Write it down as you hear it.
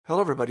Hello,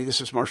 everybody. This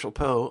is Marshall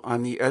Poe.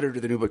 I'm the editor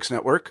of the New Books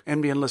Network.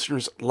 NBN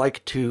listeners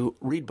like to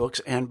read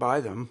books and buy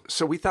them.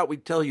 So we thought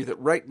we'd tell you that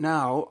right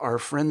now, our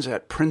friends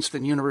at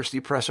Princeton University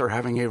Press are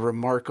having a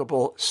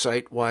remarkable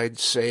site-wide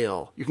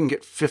sale. You can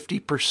get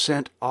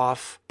 50%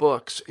 off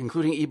books,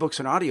 including ebooks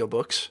and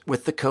audiobooks,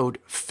 with the code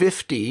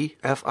 50,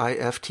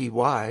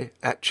 F-I-F-T-Y,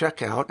 at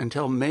checkout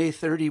until May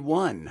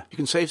 31. You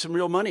can save some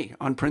real money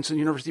on Princeton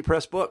University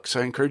Press books.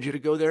 I encourage you to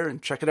go there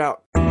and check it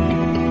out.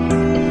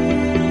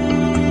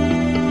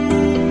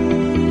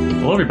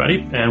 Hello,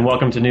 everybody, and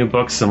welcome to New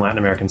Books in Latin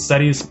American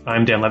Studies.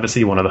 I'm Dan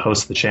Levesey, one of the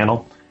hosts of the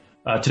channel.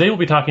 Today we'll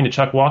be talking to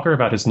Chuck Walker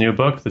about his new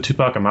book, The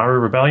Tupac Amaru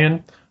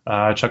Rebellion.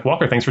 Chuck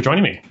Walker, thanks for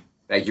joining me.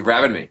 Thank you for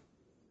having me.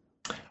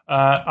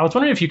 I was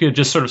wondering if you could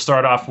just sort of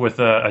start off with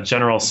a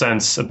general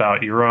sense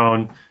about your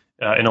own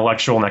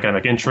intellectual and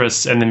academic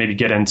interests, and then maybe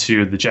get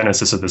into the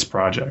genesis of this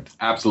project.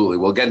 Absolutely.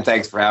 Well, again,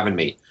 thanks for having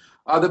me.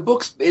 The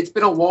book's it's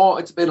been a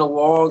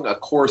long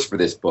course for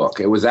this book.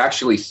 It was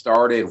actually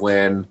started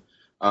when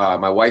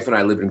my wife and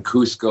I lived in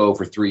Cusco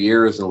for 3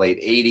 years in the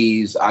late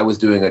 80s. I was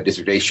doing a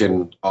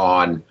dissertation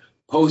on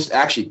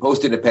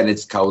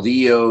post-independence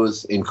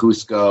caudillos in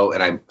Cusco,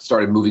 and I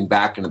started moving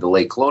back into the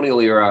late colonial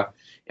era.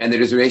 And the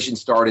dissertation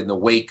started in the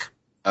wake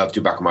of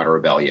Tupac Amaru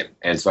Rebellion.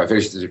 And so I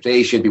finished the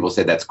dissertation. People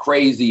said, that's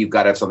crazy. You've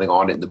got to have something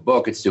on it in the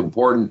book. It's too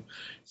important.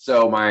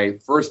 So my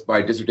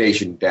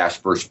dissertation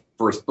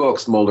first book,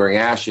 Smoldering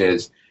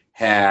Ashes,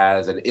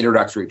 has an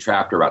introductory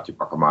chapter about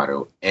Tupac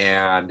Amaru.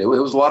 And it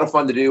was a lot of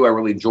fun to do. I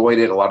really enjoyed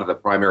it. A lot of the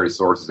primary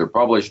sources are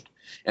published.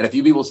 And a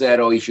few people said,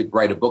 oh, you should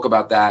write a book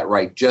about that,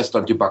 write just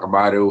on Tupac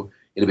Amaru.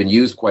 It had been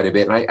used quite a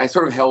bit. And I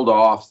sort of held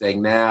off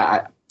saying,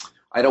 I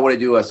don't want to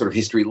do a sort of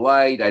history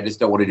light. I just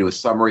don't want to do a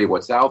summary of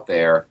what's out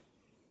there.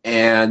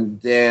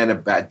 And then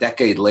about a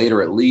decade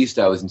later, at least,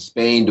 I was in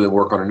Spain doing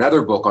work on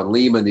another book on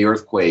Lima and the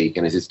earthquake.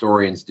 And as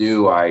historians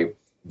do, my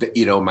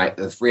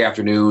free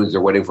afternoons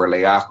or waiting for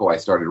Leajo, I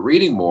started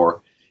reading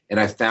more,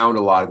 and I found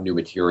a lot of new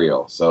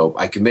material. So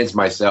I convinced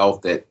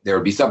myself that there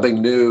would be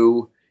something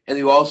new, and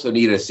you also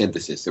needed a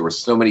synthesis. There were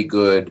so many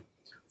good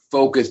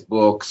focused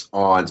books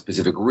on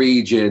specific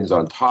regions,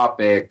 on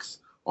topics,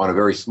 on a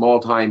very small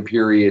time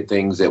period,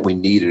 things that we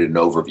needed an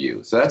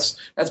overview. So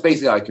that's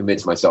basically how I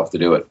convinced myself to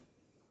do it.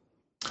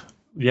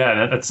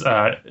 Yeah, that's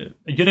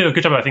you did a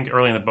good job, I think,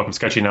 early in the book of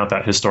sketching out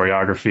that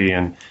historiography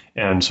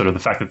and sort of the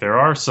fact that there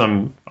are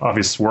some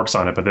obvious works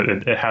on it, but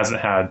it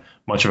hasn't had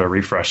much of a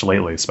refresh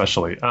lately,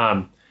 especially.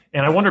 And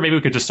I wonder maybe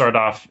we could just start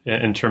off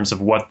in terms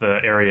of what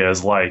the area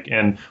is like.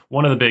 And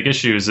one of the big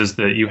issues is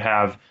that you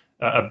have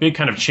a big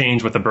kind of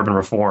change with the Bourbon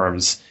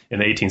reforms in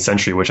the 18th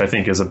century, which I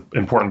think is an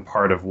important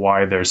part of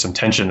why there's some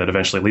tension that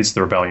eventually leads to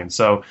the rebellion.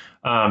 So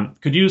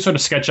could you sort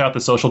of sketch out the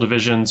social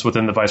divisions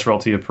within the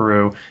Viceroyalty of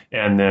Peru,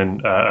 and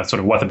then sort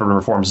of what the Bourbon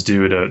reforms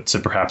do to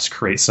perhaps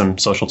create some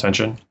social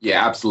tension?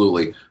 Yeah,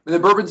 absolutely. The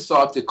Bourbons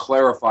sought to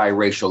clarify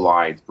racial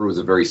lines. Peru was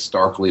a very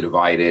starkly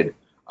divided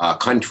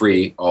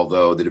country,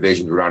 although the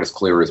divisions were not as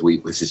clear as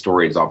we as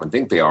historians often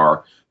think they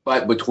are.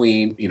 But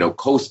between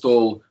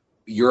coastal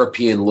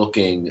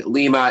European-looking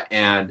Lima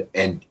and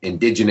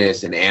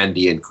indigenous and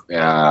Andean,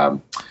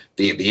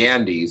 the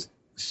Andes,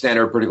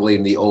 centered particularly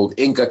in the old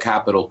Inca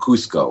capital,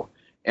 Cusco.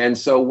 And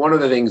so one of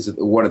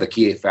the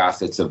key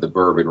facets of the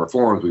Bourbon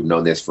reforms, we've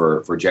known this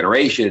for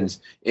generations,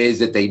 is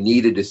that they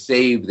needed to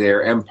save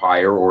their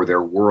empire or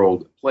their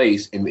world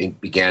place and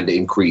began to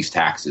increase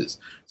taxes.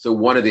 So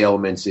one of the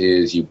elements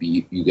is you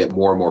get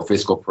more and more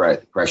fiscal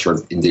pressure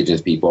on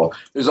indigenous people.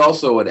 There's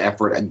also an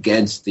effort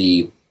against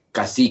the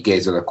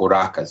caciques or the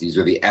coracas. These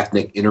are the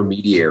ethnic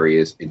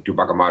intermediaries, and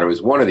Tupac Amaru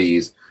is one of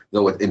these,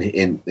 though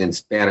in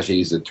Spanish they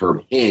use the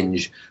term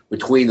hinge,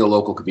 between the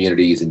local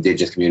communities,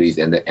 indigenous communities,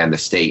 and the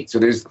state. So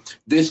there's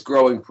this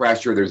growing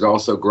pressure. There's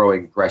also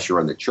growing pressure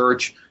on the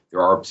church.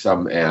 There are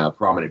some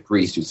prominent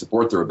priests who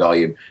support the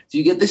rebellion.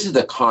 So this is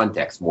the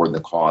context more than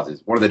the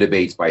causes. One of the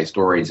debates by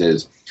historians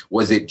is,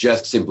 was it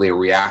just simply a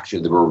reaction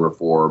to the Bourbon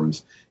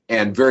reforms?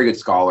 And very good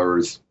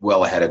scholars,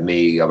 well ahead of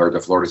me, Alberto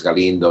Flores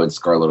Galindo and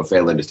Scarlett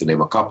O'Phelan, just to name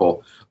a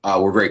couple,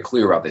 were very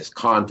clear about this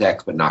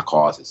context, but not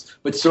causes.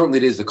 But certainly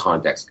it is the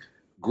context.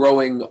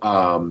 Growing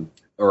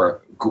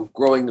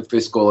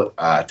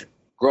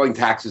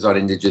taxes on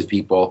indigenous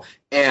people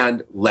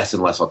and less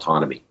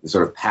autonomy. The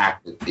sort of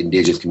pact that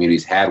indigenous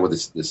communities had with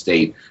the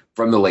state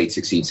from the late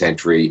 16th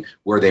century,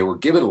 where they were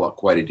given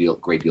great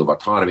deal of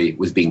autonomy,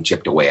 was being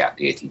chipped away at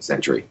in the 18th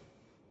century.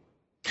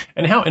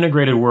 And how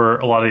integrated were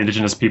a lot of the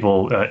indigenous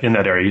people in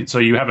that area? So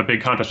you have a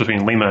big contrast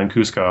between Lima and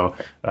Cusco,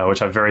 which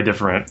have very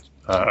different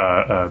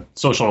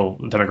social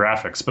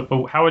demographics. But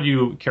how would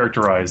you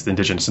characterize the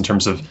indigenous in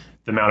terms of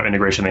the amount of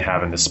integration they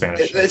have in the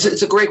Spanish?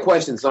 It's a great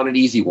question. It's not an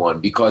easy one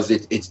because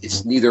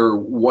it's neither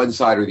one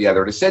side or the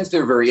other. In a sense,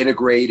 they're very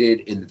integrated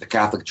in that the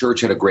Catholic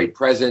Church had a great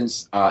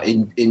presence.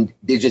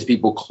 Indigenous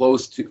people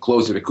closer to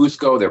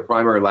Cusco, their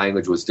primary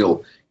language was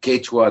still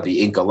Quechua,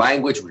 the Inca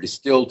language, which is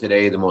still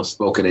today the most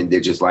spoken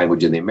indigenous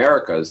language in the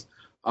Americas.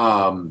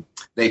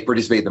 They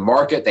participated in the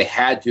market. They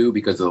had to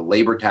because of the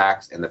labor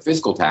tax and the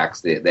fiscal tax,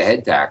 the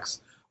head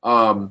tax.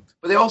 But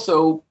they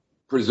also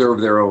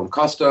preserve their own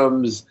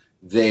customs.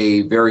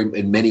 They very,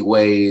 in many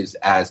ways,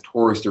 as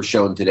tourists are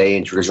shown today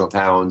in traditional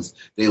towns,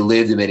 they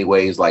lived in many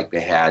ways like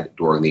they had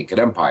during the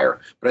Inca Empire.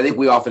 But I think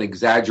we often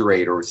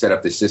exaggerate or set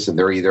up this system.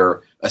 They're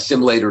either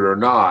assimilated or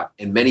not,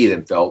 and many of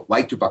them felt,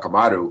 like Tupac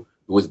Amaru,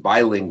 who was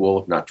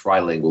bilingual, if not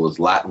trilingual, his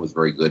Latin was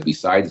very good,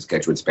 besides his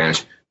Quechua and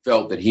Spanish,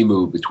 felt that he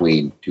moved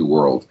between two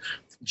worlds.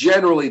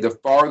 Generally, the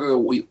farther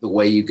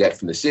away you get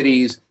from the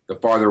cities, the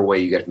farther away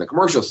you get from the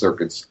commercial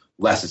circuits,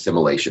 less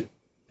assimilation.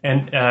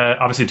 And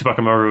obviously, Tupac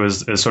Amaru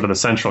is sort of the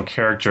central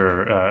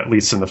character, at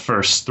least in the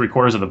first three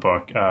quarters of the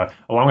book,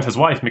 along with his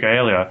wife,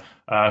 Micaela,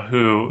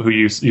 who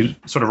you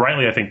sort of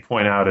rightly, I think,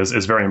 point out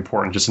is very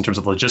important just in terms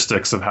of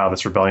logistics of how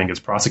this rebellion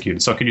gets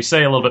prosecuted. So could you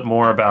say a little bit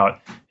more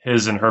about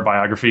his and her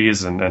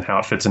biographies and how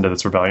it fits into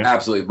this rebellion?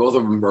 Absolutely. Both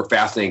of them are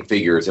fascinating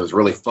figures. It was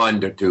really fun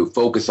to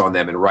focus on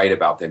them and write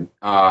about them.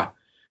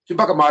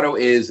 Tupac Amaru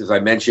is, as I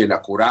mentioned, a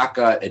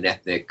Curaca, an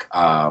ethnic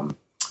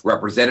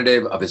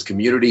representative of his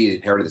community. He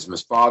inherited this from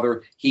his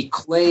father. He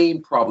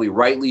claimed, probably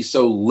rightly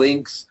so,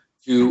 links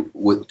to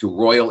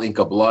royal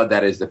Inca blood.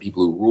 That is, the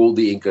people who ruled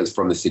the Incas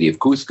from the city of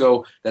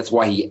Cusco. That's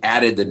why he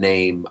added the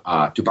name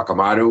Tupac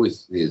Amaru.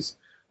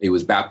 He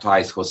was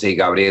baptized Jose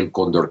Gabriel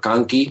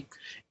Condorcanqui,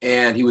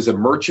 and he was a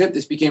merchant.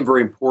 This became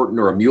very important,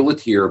 or a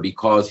muleteer,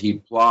 because he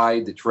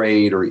plied the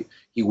trade, or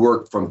he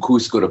worked from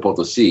Cusco to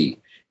Potosi.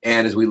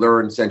 And as we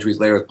learned centuries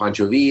later with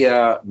Pancho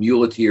Villa,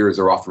 muleteers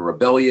are often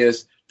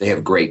rebellious. They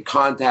have great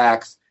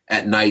contacts.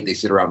 At night, they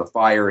sit around the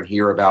fire and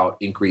hear about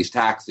increased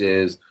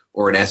taxes,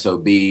 or an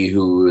SOB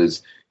who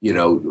is,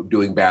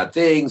 doing bad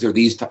things, or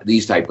these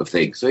type of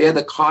things. So he had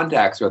the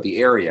contacts throughout the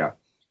area.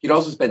 He'd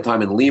also spent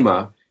time in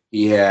Lima.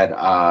 He had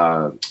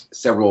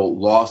several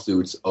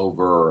lawsuits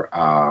over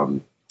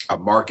a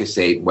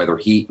marquisate, whether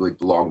he would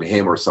belong to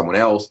him or someone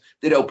else.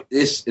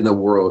 This, in the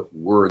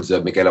words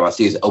of Micaela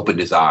Vazquez, opened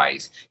his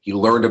eyes. He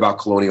learned about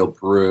colonial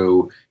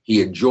Peru.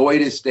 He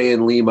enjoyed his stay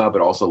in Lima,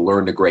 but also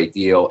learned a great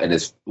deal, and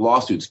his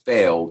lawsuits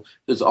failed.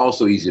 It's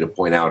also easy to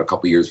point out, a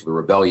couple years for the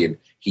rebellion,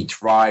 he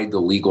tried the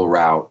legal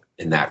route,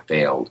 and that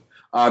failed.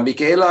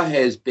 Micaela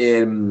has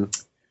been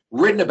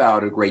written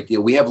about a great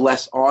deal. We have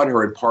less on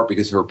her, in part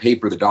because her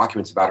paper, the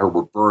documents about her,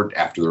 were burnt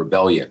after the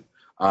rebellion.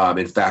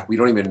 In fact, we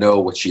don't even know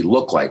what she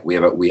looked like. We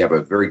have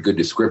a very good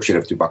description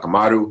of Tupac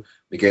Amaru,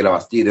 Micaela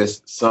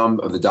Bastidas.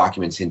 Some of the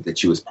documents hint that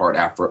she was part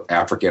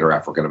African or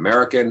African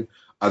American.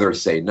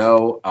 Others say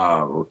no,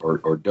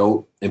 or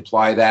don't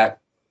imply that.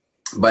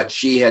 But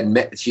she had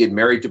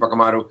married Tupac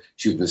Amaru.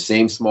 She was in the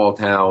same small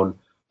town.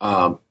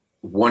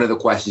 One of the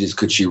questions is,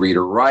 could she read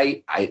or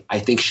write? I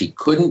think she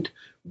couldn't,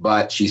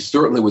 but she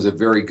certainly was a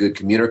very good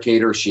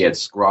communicator. She had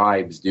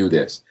scribes do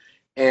this.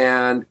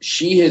 And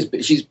she's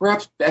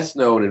perhaps best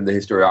known in the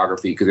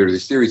historiography because there's a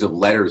series of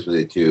letters with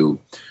it too,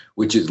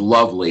 which is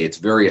lovely. It's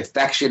very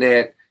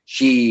affectionate.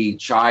 She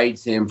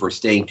chides him for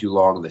staying too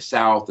long in the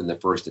South in the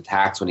first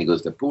attacks when he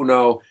goes to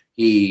Puno.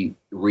 He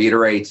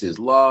reiterates his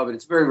love, and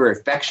it's very, very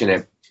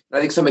affectionate. And I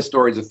think some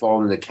historians have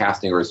fallen into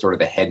casting her as sort of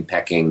the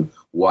head-pecking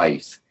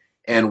wife.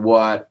 And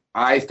what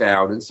I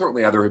found, and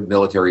certainly other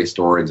military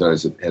historians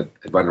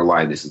have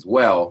underlined this as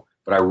well,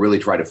 but I really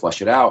try to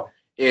flesh it out,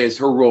 is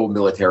her role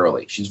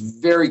militarily. She's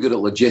very good at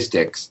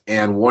logistics,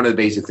 and one of the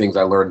basic things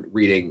I learned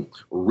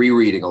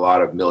rereading a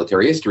lot of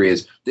military history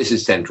is this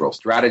is central.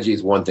 Strategy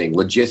is one thing.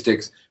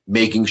 Logistics,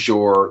 making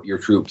sure your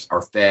troops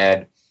are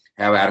fed,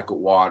 have adequate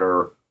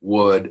water,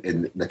 wood,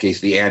 in the case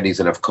of the Andes,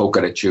 enough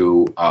coca to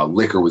chew,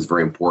 liquor was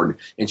very important.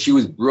 And she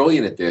was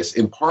brilliant at this,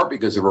 in part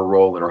because of her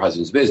role in her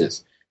husband's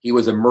business. He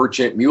was a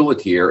merchant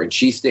muleteer, and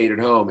she stayed at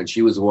home, and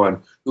she was the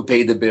one who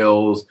paid the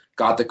bills,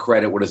 got the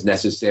credit when it's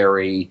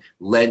necessary,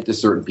 lent to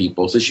certain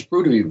people. So she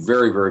proved to be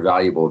very, very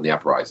valuable in the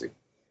uprising.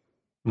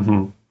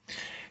 Mm-hmm.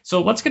 So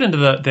let's get into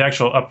the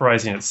actual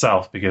uprising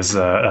itself, because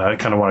I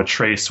kind of want to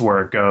trace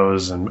where it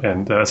goes,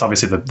 and that's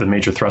obviously the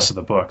major thrust of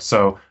the book.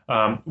 So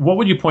what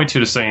would you point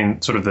to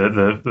saying sort of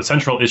the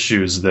central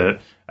issues that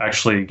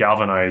actually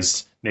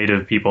galvanized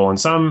Native people and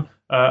some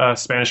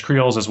Spanish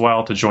Creoles as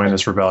well to join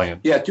this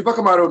rebellion? Yeah, Tupac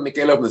Amaru and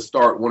Micaela from the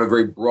start want a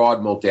very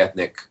broad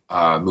multi-ethnic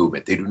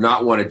movement. They do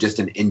not want just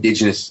an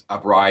indigenous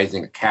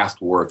uprising, a caste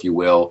war, if you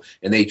will,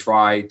 and they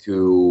try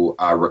to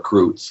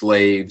recruit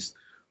slaves,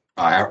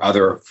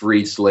 other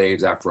freed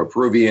slaves,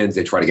 Afro-Peruvians.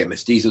 They try to get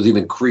mestizos,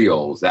 even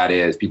Creoles, that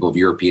is, people of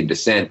European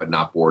descent but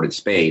not born in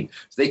Spain.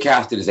 So they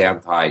cast it as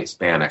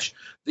anti-Spanish.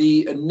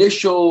 The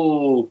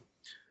initial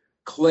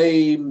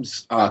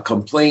claims,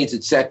 complaints,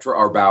 etc.,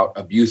 are about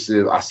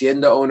abusive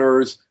hacienda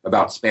owners,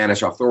 about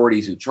Spanish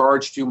authorities who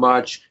charge too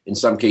much, in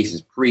some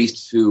cases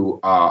priests who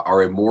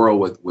are immoral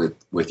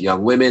with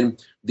young women,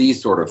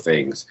 these sort of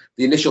things.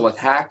 The initial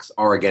attacks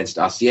are against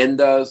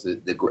haciendas,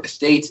 the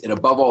estates, and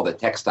above all the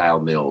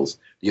textile mills,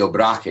 the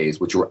obrajes,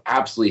 which were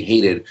absolutely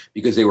hated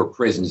because they were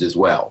prisons as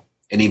well.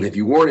 And even if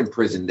you weren't in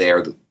prison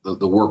there,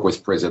 the work was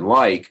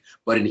prison-like.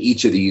 But in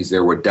each of these,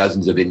 there were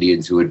dozens of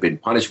Indians who had been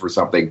punished for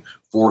something,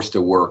 forced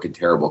to work in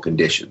terrible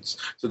conditions.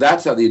 So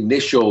that's how the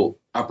initial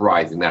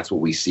uprising, that's what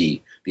we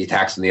see. the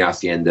attacks on the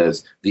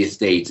haciendas, the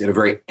estates, in a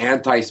very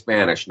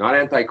anti-Spanish, not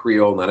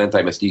anti-Creole, not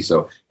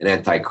anti-Mestizo, an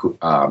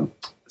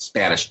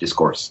anti-Spanish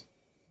discourse.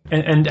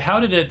 And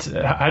how do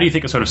you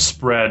think it sort of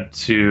spread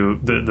to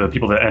the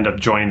people that end up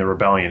joining the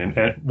rebellion?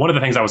 And one of the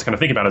things I was kind of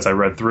thinking about as I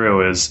read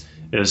through is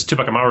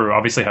Tupac Amaru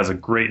obviously has a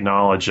great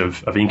knowledge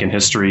of Incan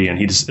history, and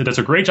he does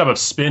a great job of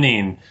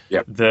spinning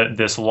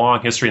this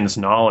long history and this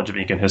knowledge of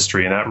Incan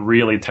history, and that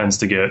really tends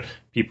to get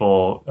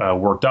people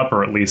worked up,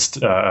 or at least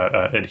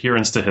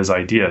adherence to his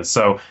ideas.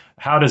 So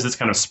how does this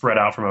kind of spread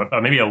out from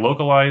maybe a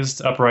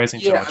localized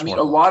uprising? Yeah, I mean,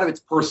 a lot of it's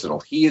personal.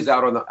 He is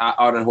out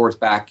on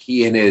horseback.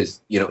 He and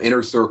his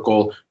inner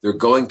circle. They're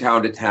going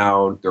town to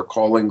town.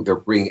 They're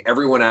bringing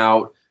everyone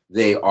out.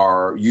 They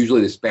are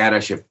usually, the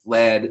Spanish have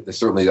fled.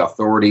 Certainly the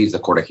authorities, the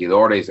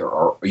corregidores,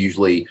 are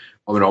usually,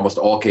 in almost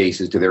all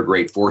cases, to their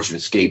great fortune,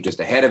 escaped just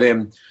ahead of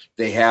him.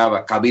 They have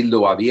a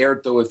cabildo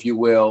abierto, if you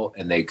will,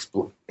 and they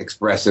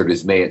express their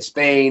dismay at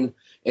Spain.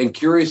 And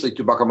curiously,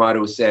 Tupac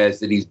Amaru says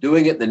that he's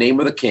doing it in the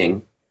name of the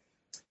king,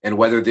 and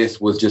whether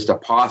this was just a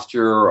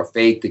posture, a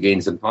fake to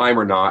gain some time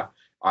or not,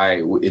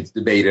 it's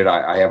debated.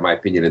 I have my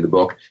opinion in the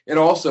book. And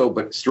also,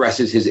 but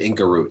stresses his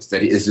Inca roots,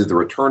 that this is the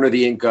return of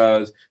the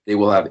Incas. They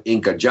will have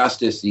Inca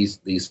justice,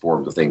 these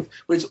forms of things.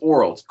 But it's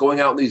oral. It's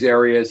going out in these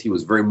areas. He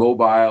was very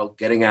mobile,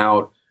 getting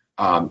out,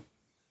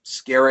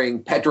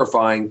 scaring,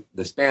 petrifying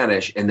the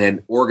Spanish, and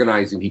then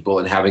organizing people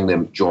and having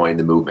them join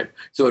the movement.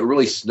 So it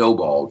really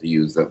snowballed, to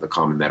use the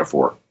common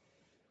metaphor.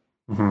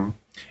 Mm-hmm.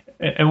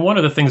 And one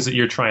of the things that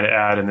you're trying to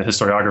add in the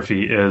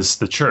historiography is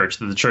the church.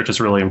 That the church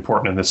is really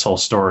important in this whole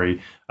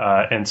story.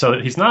 And so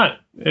he's not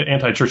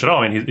anti-church at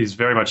all. I mean, he's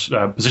very much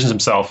positions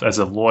himself as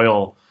a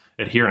loyal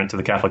adherent to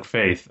the Catholic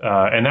faith.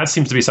 And that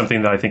seems to be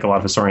something that I think a lot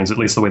of historians, at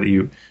least the way that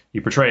you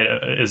portray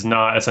it, is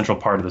not a central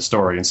part of the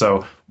story. And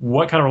so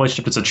what kind of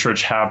relationship does the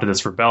church have to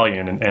this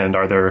rebellion? And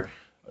are there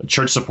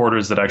church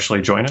supporters that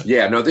actually join it?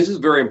 Yeah, no, this is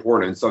very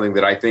important. It's something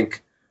that I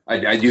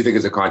do think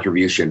is a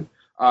contribution.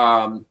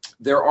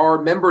 There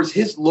are members,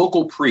 his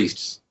local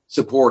priests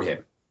support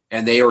him,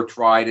 and they are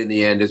tried in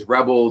the end as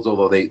rebels,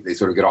 although they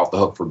sort of get off the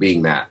hook for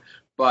being that.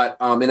 But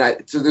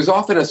so there's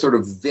often a sort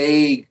of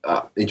vague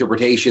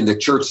interpretation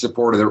that church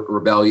supported the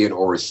rebellion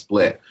or is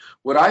split.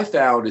 What I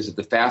found is that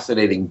the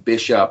fascinating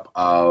bishop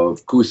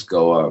of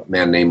Cusco, a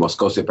man named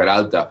Moscoso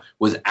Peralta,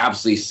 was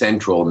absolutely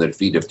central in the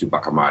defeat of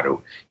Tupac Amaru.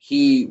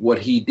 What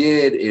he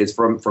did is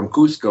from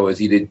Cusco is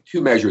he did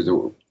two measures that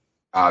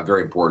were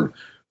very important.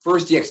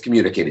 First, he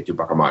excommunicated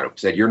Tupac Amaru,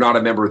 said, "You're not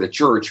a member of the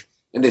church,"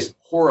 and this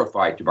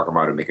horrified Tupac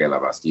Amaru and Micaela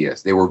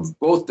Bastías. They were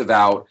both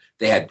devout.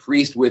 They had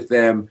priests with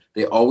them.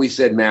 They always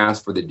said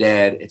mass for the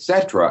dead,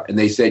 etc. And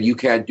they said, "You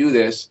can't do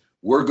this.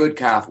 We're good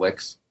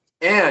Catholics,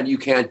 and you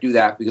can't do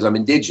that because I'm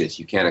indigenous.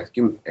 You can't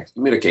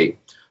excommunicate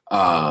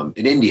an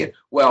Indian."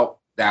 Well,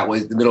 that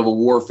was the middle of a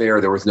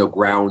warfare. There was no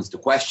grounds to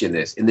question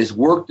this. And this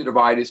worked to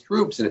divide his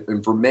troops.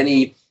 And for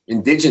many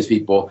indigenous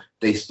people,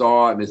 they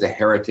saw him as a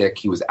heretic.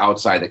 He was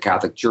outside the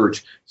Catholic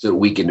Church, so it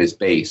weakened his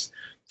base.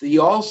 So he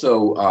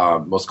also,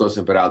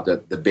 Moscoso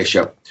Peralta, the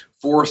bishop,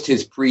 forced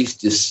his priests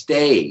to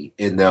stay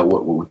in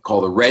what we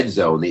call the red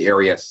zone, the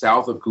area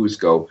south of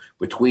Cusco,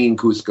 between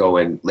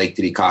Cusco and Lake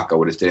Titicaca,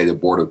 what is today the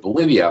border with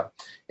Bolivia,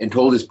 and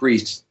told his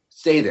priests,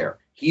 stay there.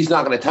 He's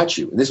not going to touch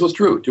you. And this was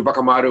true. Tupac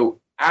Amaru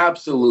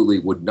absolutely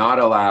would not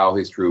allow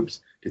his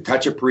troops to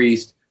touch a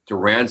priest, to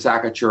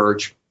ransack a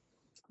church.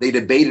 They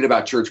debated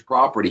about church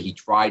property. He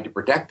tried to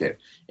protect it.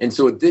 And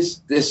so these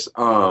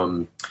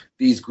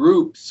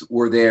groups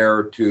were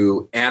there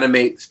to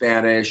animate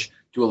Spanish,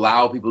 to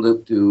allow people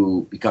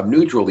to become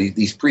neutral.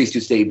 These priests who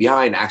stayed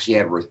behind actually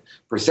had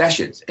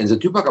processions. And so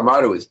Tupac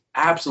Amaru is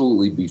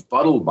absolutely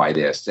befuddled by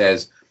this,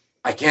 says,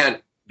 I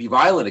can't be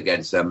violent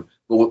against them,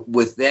 but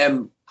with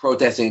them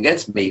protesting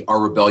against me, our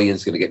rebellion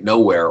is going to get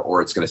nowhere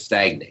or it's going to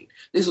stagnate.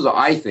 This was,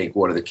 I think,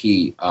 one of the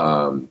key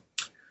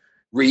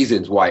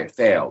reasons why it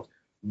failed.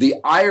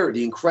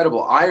 The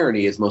incredible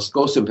irony is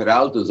Moscoso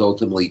Peralta is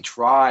ultimately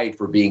tried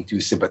for being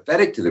too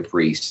sympathetic to the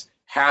priests,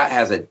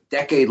 has a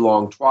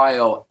decade-long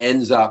trial,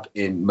 ends up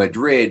in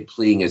Madrid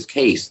pleading his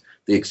case.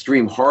 The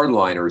extreme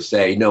hardliners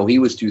say, no, he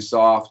was too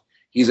soft,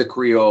 he's a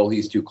Creole,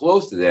 he's too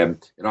close to them.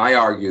 And I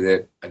argue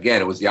that, again,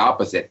 it was the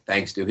opposite.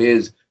 Thanks to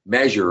his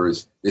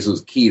measures, this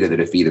was key to the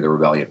defeat of the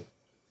rebellion.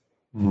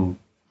 Mm.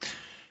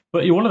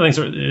 But one of the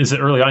things is that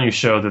early on you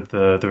show that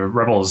the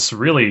rebels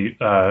really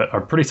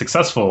are pretty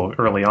successful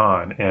early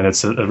on, and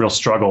it's a real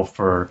struggle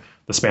for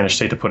the Spanish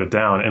state to put it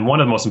down. And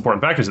one of the most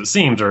important factors, it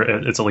seems, or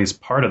it's at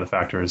least part of the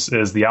factors,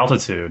 is the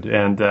altitude.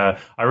 And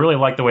I really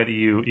like the way that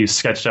you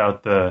sketched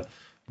out the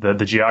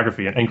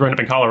geography. And growing up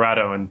in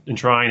Colorado and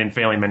trying and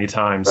failing many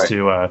times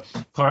to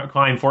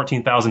climb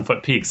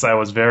 14,000-foot peaks, I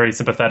was very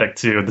sympathetic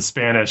to the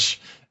Spanish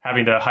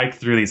having to hike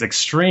through these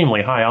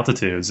extremely high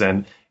altitudes.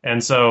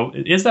 And so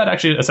is that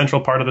actually a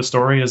central part of the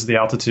story, is the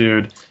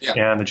altitude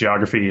and the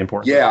geography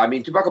important? Yeah, I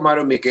mean, Tupac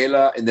Amaru,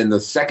 Micaela, and then the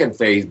second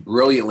phase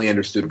brilliantly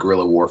understood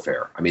guerrilla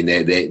warfare. I mean,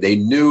 they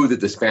knew that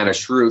the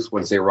Spanish troops,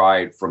 once they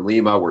arrived from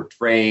Lima, were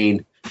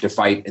trained to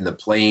fight in the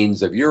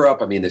plains of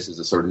Europe. I mean, this is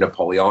a sort of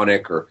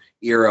Napoleonic or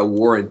era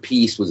war and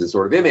peace was a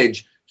sort of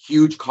image.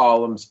 huge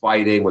columns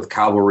fighting with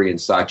cavalry and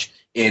such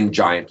in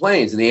giant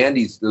plains. And the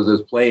Andes,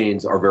 those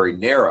plains are very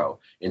narrow.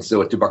 And so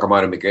what Tupac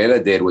Amaru and Micaela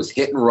did was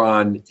hit and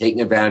run,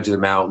 taking advantage of the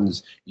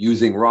mountains,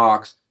 using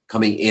rocks,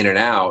 coming in and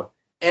out.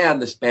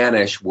 And the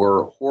Spanish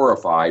were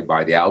horrified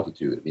by the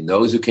altitude. I mean,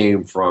 those who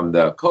came from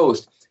the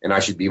coast, and I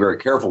should be very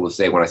careful to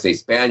say when I say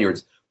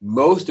Spaniards,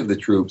 most of the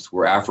troops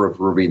were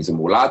Afro-Peruvians and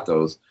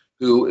mulattoes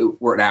who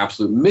were in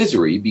absolute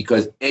misery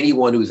because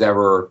anyone who's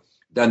ever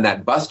done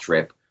that bus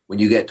trip, when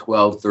you get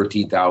 12,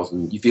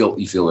 13,000, you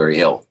feel very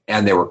ill.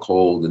 And they were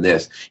cold and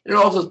this. And it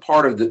also is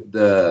part of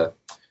the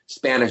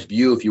Spanish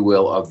view, if you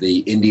will, of the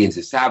Indians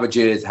as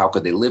savages. How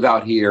could they live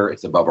out here?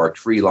 It's above our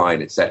tree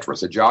line, etc.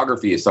 So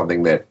geography is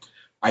something that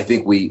I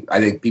think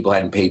people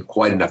hadn't paid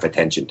quite enough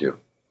attention to.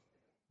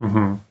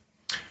 Mm-hmm.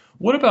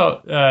 What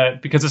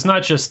about, because it's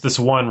not just this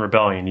one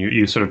rebellion,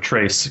 you sort of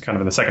trace kind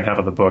of in the second half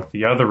of the book,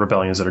 the other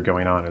rebellions that are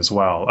going on as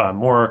well,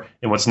 more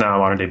in what's now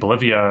modern day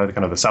Bolivia,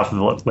 kind of the south of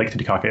the Lake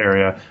Titicaca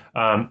area.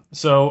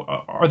 So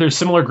are there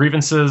similar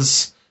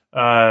grievances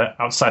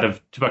outside of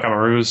Tupac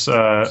Amaru's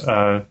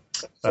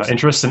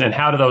interests, and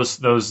how do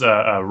those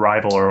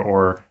rival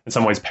or in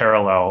some ways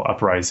parallel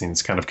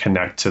uprisings kind of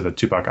connect to the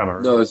Tupac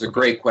Amaru? No, those are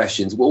great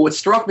questions. Well, what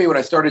struck me when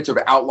I started sort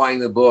of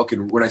outlining the book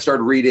and when I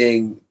started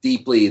reading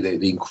deeply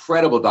the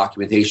incredible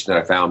documentation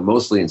that I found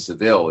mostly in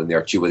Seville in the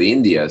Archivo de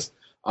Indias,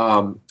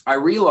 I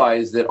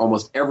realized that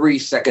almost every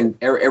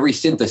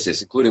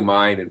synthesis, including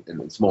mine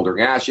and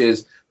Smoldering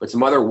Ashes, but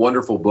some other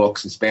wonderful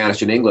books in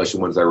Spanish and English, the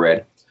ones I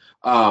read,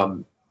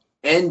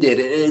 ended,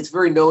 and it's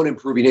very known in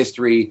Peruvian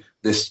history,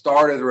 the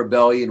start of the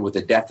rebellion with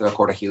the death of a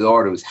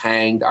corregidor who was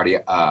hanged,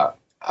 Arriaga,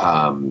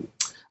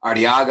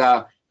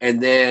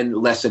 and then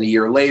less than a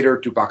year later,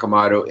 Tupac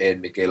Amaru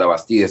and Micaela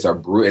Bastidas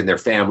and their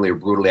family are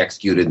brutally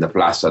executed in the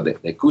Plaza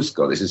de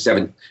Cusco. This is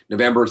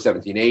November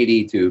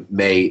 1780 to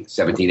May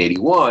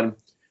 1781.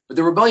 But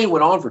the rebellion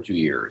went on for 2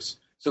 years.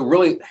 So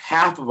really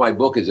half of my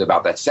book is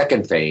about that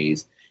second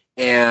phase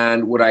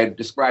and what I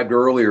described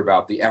earlier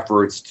about the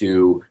efforts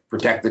to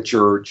protect the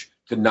church,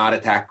 to not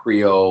attack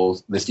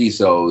Creoles,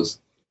 mestizos,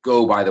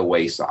 go by the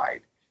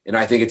wayside. And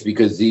I think it's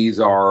because these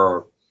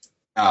are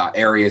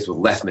areas with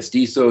less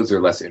mestizos or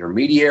less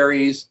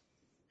intermediaries.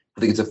 I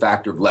think it's a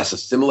factor of less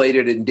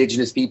assimilated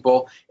indigenous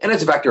people, and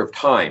it's a factor of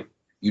time.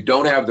 You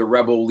don't have the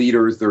rebel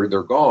leaders,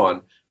 they're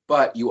gone,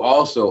 but you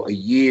also, a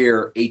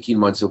year, 18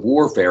 months of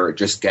warfare, it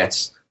just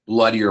gets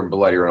bloodier and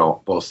bloodier on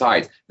both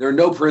sides. There are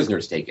no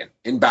prisoners taken.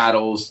 In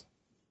battles,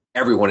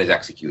 everyone is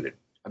executed.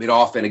 I mean,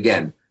 often,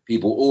 again,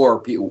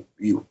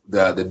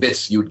 the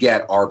bits you'd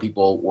get are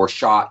people were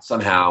shot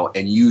somehow,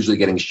 and usually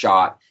getting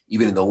shot,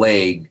 even in the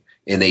leg,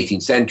 in the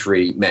 18th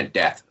century meant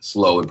death,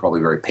 slow and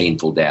probably very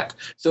painful death.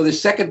 So the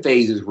second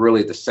phase is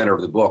really at the center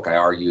of the book. I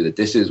argue that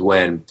this is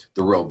when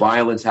the real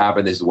violence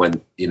happened. This is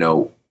when,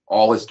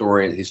 all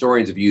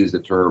historians have used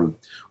the term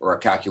or a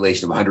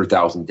calculation of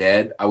 100,000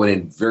 dead. I went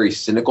in very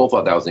cynical,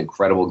 thought that was an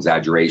incredible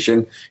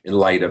exaggeration in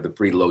light of the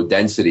pretty low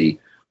density.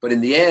 But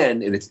in the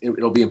end, and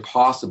it'll be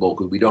impossible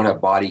because we don't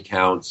have body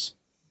counts.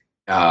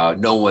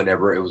 No one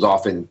ever, it was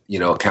often,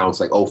 counts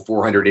like,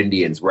 400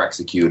 Indians were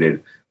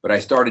executed. But I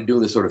started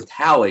doing this sort of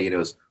tally, and it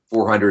was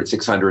 400,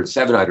 600,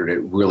 700. It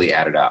really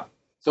added up.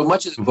 So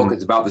much of the book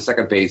is about the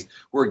second phase,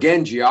 where,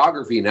 again,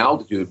 geography and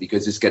altitude,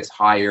 because this gets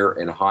higher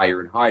and higher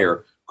and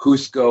higher.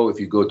 Cusco, if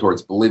you go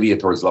towards Bolivia,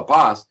 towards La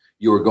Paz,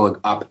 you are going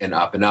up and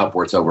up and up,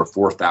 where it's over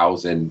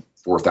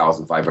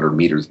 4,500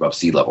 meters above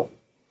sea level.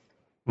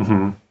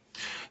 Mm-hmm.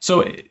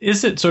 So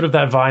is it sort of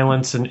that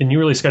violence, and you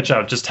really sketch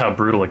out just how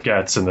brutal it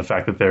gets and the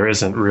fact that there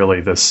isn't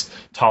really this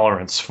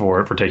tolerance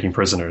for taking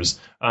prisoners.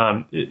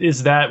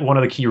 Is that one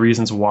of the key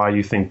reasons why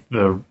you think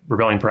the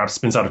rebellion perhaps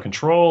spins out of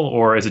control,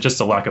 or is it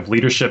just a lack of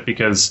leadership?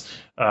 Because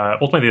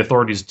ultimately the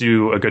authorities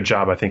do a good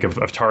job, I think,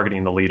 of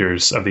targeting the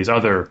leaders of these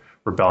other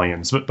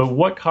rebellions. But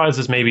what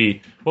causes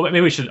maybe I'm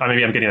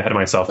getting ahead of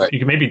myself. Right. You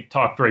can maybe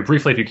talk very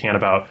briefly, if you can,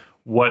 about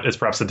what is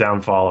perhaps the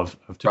downfall of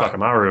Tupac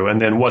Amaru, and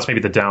then what's maybe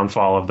the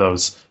downfall of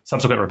those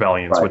subsequent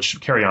rebellions,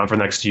 which carry on for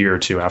the next year or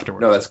two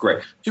afterwards. No, that's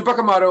great. Tupac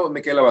Amaru and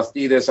Micaela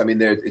Bastidas, I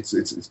mean,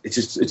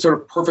 it's sort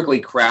of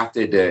perfectly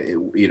crafted.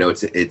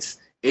 It's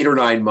 8 or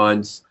 9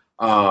 months.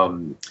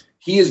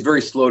 He is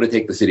very slow to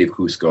take the city of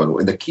Cusco,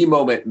 and the key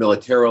moment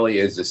militarily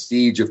is the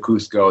siege of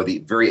Cusco, the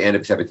very end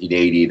of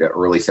 1780 to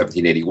early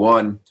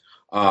 1781.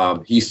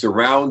 He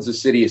surrounds a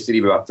city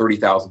of about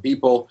 30,000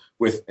 people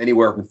with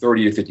anywhere from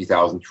 30 to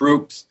 50,000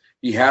 troops.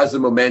 He has the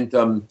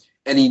momentum,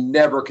 and he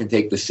never can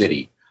take the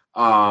city.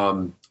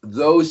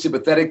 Those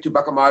sympathetic to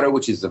Tupac Amaru,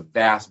 which is the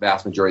vast,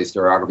 vast majority of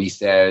historiography,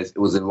 says it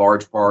was in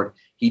large part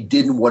he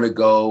didn't want to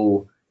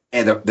go,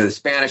 and the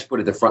Spanish put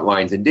at the front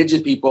lines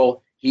indigenous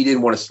people. He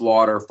didn't want to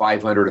slaughter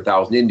 500,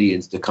 1,000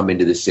 Indians to come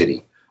into the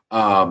city.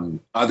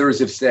 Others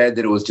have said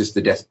that it was just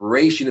the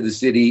desperation of the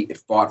city. It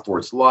fought for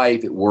its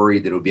life. It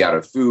worried that it would be out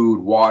of food,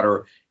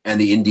 water, and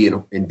the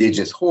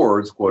indigenous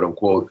hordes, quote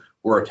unquote,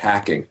 were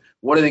attacking.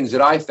 One of the things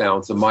that I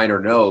found, it's a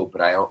minor note,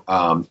 but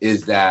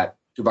is that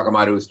Tupac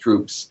Amaru's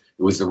troops,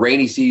 it was the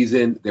rainy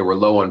season, they were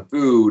low on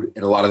food,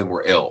 and a lot of them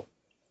were ill.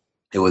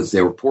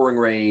 They were pouring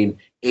rain,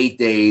 8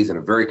 days in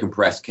a very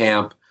compressed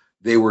camp.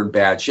 They were in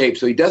bad shape.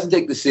 So he doesn't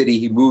take the city.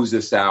 He moves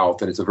to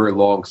south, and it's a very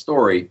long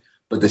story.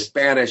 But the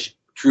Spanish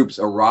troops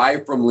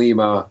arrive from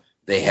Lima.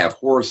 They have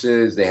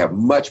horses. They have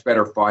much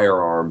better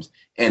firearms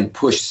and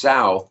push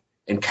south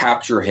and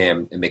capture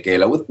him in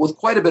Miquela with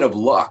quite a bit of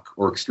luck,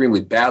 or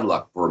extremely bad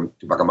luck for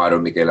Tupac Amaru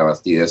and Miquela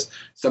Bastidas.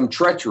 Some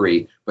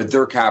treachery, but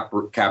they're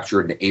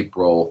captured in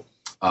April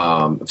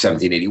of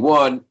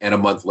 1781, and a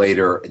month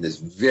later, in this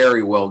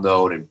very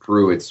well-known in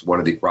Peru, it's one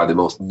of probably the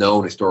most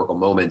known historical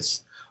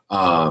moments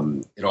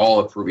in all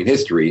of Peruvian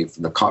history,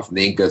 from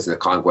the Incas to the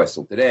conquest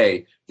till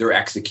today. They're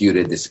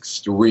executed this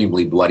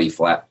extremely bloody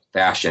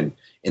fashion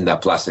in the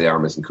Plaza de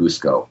Armas in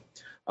Cusco.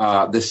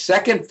 The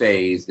second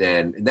phase,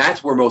 then, and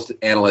that's where most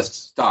analysts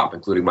stop,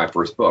 including my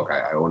first book.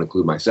 I won't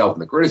include myself in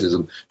the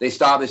criticism. They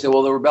stop. They say,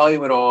 well, the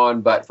rebellion went on,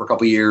 but for a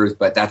couple of years,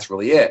 but that's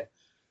really it.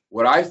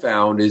 What I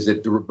found is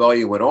that the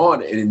rebellion went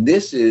on, and in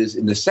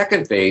the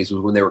second phase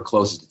was when they were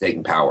closest to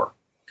taking power.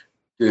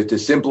 To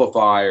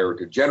simplify or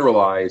to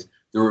generalize,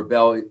 the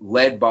rebellion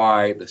led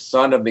by the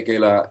son of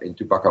Miquela and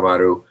Tupac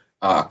Amaru,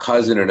 a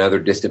cousin, another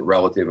distant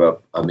relative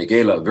of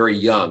Miquela, very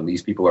young.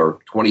 These people are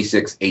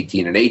 26,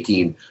 18, and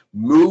 18,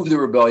 moved the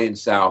rebellion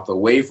south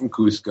away from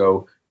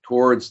Cusco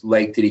towards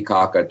Lake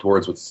Titicaca,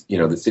 towards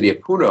the city of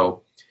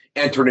Puno,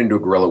 and turned into a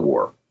guerrilla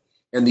war.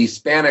 And these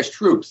Spanish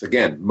troops,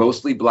 again,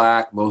 mostly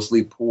black,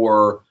 mostly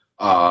poor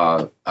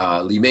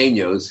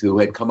limeños who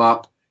had come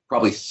up,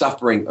 probably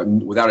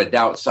suffering, without a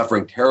doubt,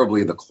 suffering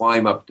terribly in the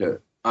climb up to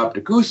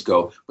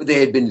Cusco, but they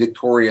had been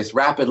victorious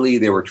rapidly.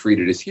 They were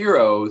treated as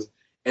heroes.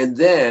 And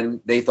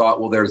then they thought,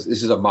 well, this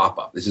is a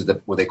mop-up. This is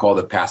what they call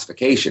the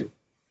pacification.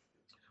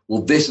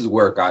 Well, this is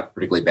where it got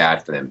particularly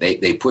bad for them.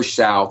 They pushed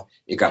south.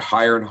 It got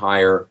higher and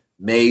higher.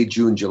 May,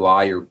 June,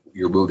 July,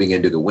 you're moving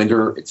into the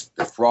winter. It's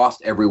the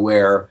frost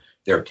everywhere.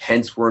 Their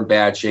tents were in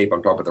bad shape.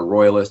 I'm talking about the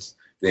royalists.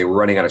 They were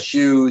running out of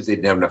shoes. They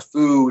didn't have enough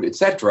food,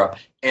 etc.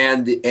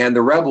 And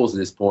the rebels at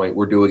this point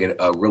were doing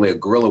really a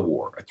guerrilla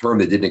war, a term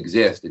that didn't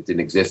exist. It didn't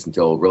exist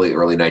until really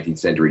early 19th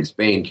century in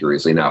Spain,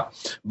 curiously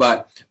enough.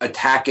 But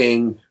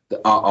attacking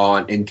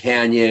in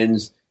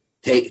canyons,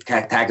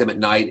 attack them at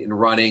night and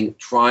running,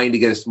 trying to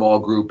get a small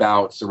group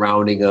out,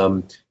 surrounding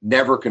them,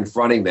 never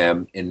confronting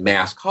them in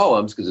mass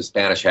columns because the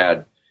Spanish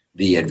had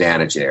the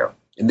advantage there.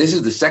 And this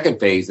is the second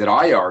phase that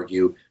I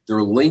argue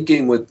they're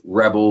linking with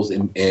rebels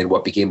in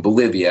what became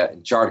Bolivia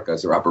and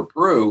Charcas, or Upper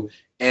Peru,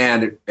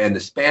 and the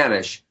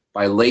Spanish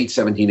by late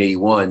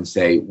 1781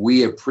 say,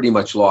 we have pretty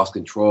much lost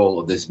control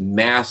of this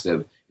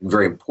massive and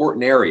very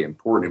important area,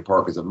 important in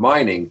part because of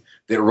mining,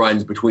 that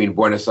runs between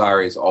Buenos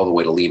Aires all the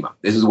way to Lima.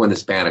 This is when the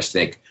Spanish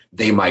think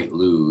they might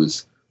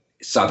lose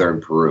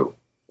southern Peru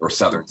or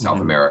southern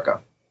South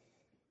America.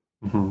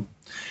 Mm-hmm.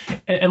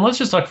 And let's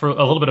just talk for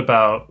a little bit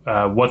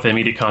about what the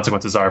immediate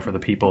consequences are for the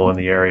people in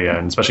the area,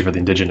 and especially for the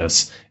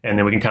indigenous. And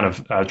then we can kind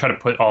of try to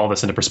put all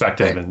this into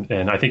perspective. Okay.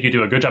 And I think you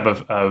do a good job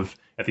of,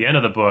 at the end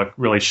of the book,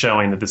 really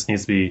showing that this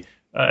needs to be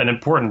an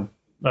important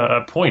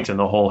point in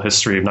the whole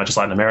history of not just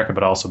Latin America,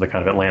 but also the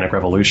kind of Atlantic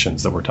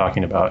revolutions that we're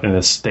talking about in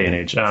this day and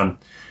age.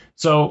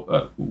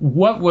 So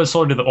what was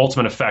sort of the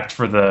ultimate effect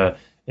for the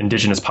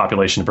indigenous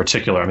population in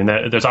particular? I mean,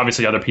 there's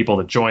obviously other people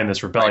that join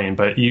this rebellion,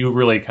 but you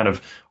really kind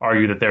of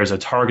argue that there's a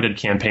targeted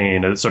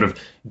campaign, a sort of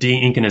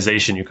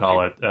de-Incanization, you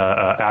call it,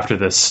 after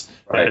this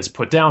is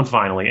put down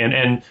finally.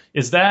 And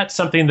is that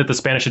something that the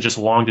Spanish had just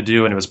longed to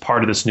do, and it was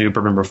part of this new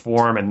Bourbon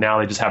reform, and now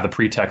they just have the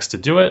pretext to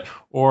do it?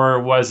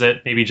 Or was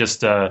it maybe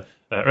just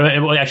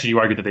well, actually, you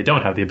argue that they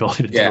don't have the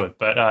ability to do it,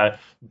 but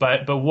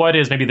what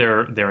is maybe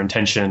their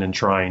intention in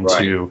trying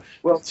to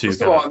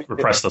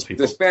repress those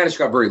people? The Spanish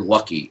got very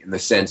lucky in the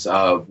sense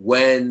of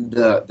when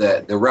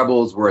the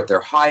rebels were at their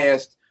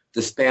highest,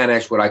 the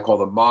Spanish, what I call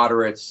the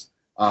moderates,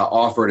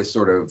 offered a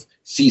sort of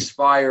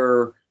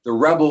ceasefire. The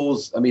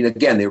rebels, I mean,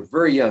 again, they were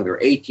very young.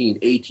 They're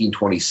 18,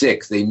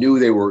 26. They knew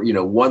they were,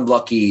 one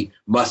lucky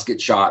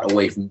musket shot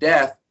away from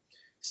death,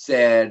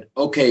 said,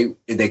 okay,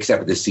 and they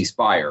accepted this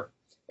ceasefire.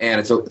 And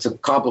it's a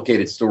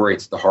complicated story.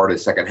 It's the heart of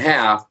the second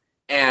half.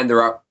 And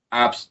they're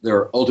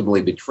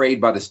ultimately betrayed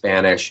by the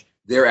Spanish.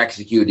 They're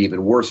executed in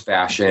even worse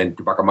fashion.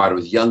 Tupac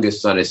Amaru's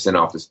youngest son is sent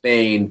off to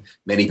Spain.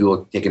 Many people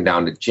are taken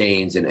down to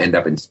chains and end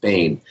up in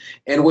Spain.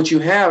 And what you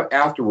have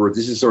afterwards,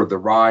 this is sort of the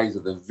rise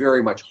of the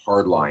very much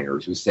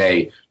hardliners who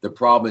say the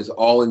problem is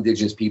all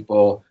indigenous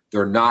people.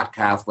 They're not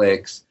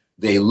Catholics.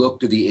 They look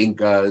to the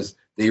Incas.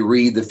 They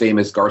read the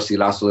famous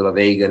Garcilaso de la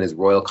Vega and his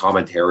royal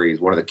commentaries,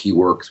 one of the key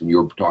works when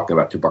you were talking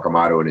about Tupac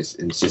Amaru and his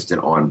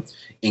insistence on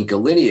Inca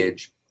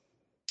lineage.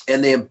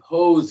 And they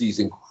impose these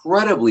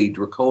incredibly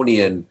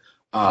draconian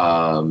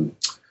measures,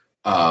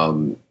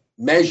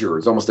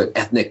 almost an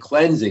ethnic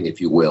cleansing,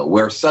 if you will,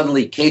 where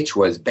suddenly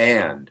Quechua is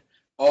banned,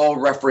 all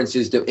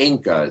references to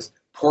Incas,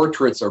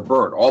 portraits are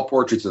burnt, all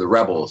portraits of the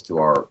rebels to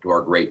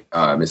our great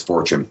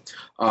misfortune.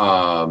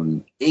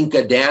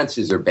 Inca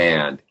dances are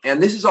banned.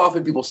 And this is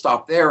often people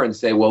stop there and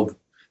say, well,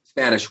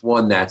 Spanish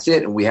won, that's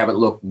it. And we haven't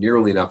looked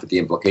nearly enough at the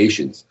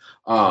implications.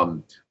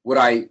 What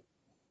I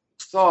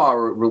saw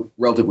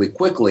relatively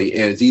quickly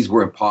is these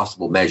were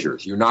impossible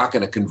measures. You're not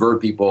going to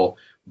convert people,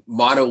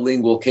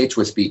 monolingual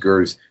Quechua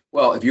speakers.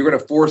 Well, if you're going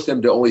to force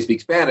them to only speak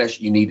Spanish,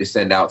 you need to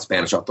send out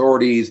Spanish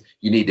authorities.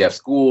 You need to have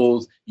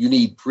schools. You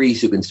need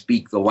priests who can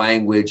speak the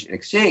language in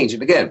exchange.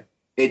 And again,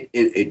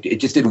 it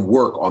just didn't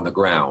work on the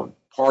ground.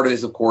 Part of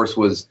this, of course,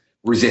 was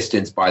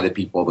resistance by the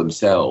people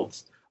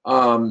themselves.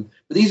 But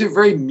these are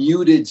very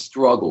muted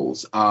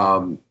struggles.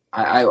 I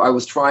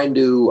was trying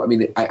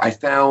to, I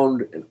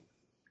found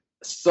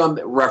some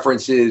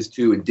references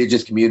to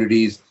indigenous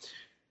communities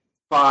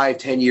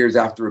 5-10 years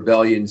after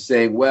rebellion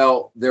saying,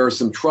 well, there are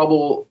some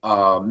trouble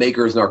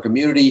makers in our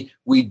community.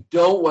 We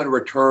don't want to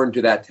return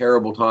to that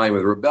terrible time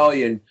of the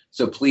rebellion,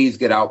 so please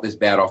get out this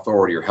bad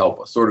authority or help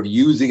us, sort of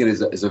using it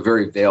as a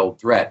very veiled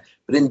threat.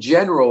 But in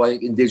general, I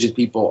think indigenous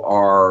people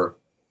are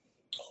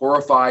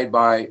horrified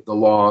by the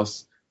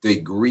loss. They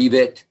grieve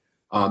it.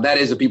 That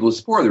is the people who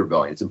support the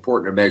rebellion. It's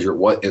important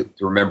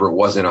to remember it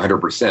wasn't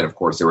 100%. Of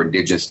course, there were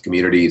indigenous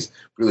communities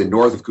really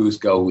north of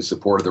Cusco who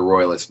supported the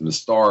royalists from the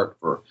start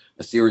for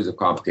a series of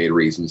complicated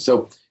reasons.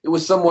 So it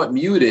was somewhat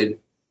muted,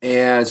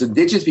 and so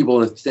indigenous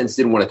people, in a sense,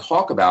 didn't want to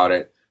talk about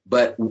it,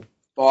 but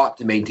fought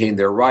to maintain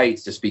their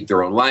rights, to speak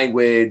their own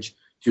language,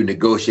 to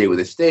negotiate with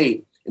the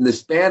state. And the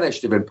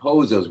Spanish, to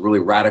impose those really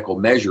radical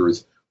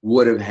measures,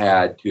 would have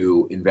had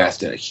to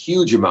invest in a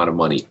huge amount of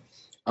money.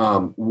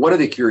 One of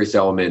the curious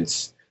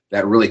elements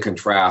that really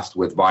contrast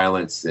with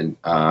violence and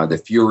the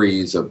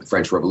furies of the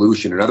French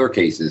Revolution and other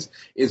cases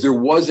is there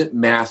wasn't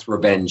mass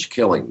revenge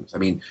killings. I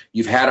mean,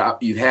 you've had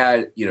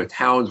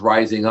towns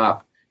rising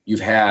up.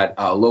 You've had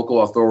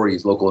local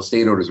authorities, local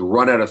estate owners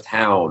run out of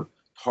town,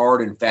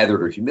 tarred and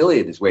feathered or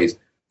humiliated in these ways.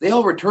 They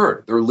all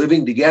return. They're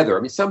living together.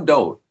 I mean, some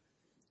don't.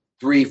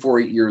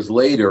 3-4 years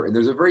later, and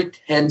there's a very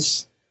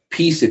tense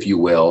peace, if you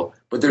will,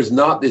 but there's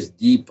not this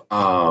deep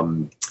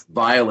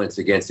violence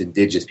against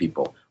indigenous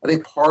people. I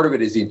think part of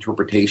it is the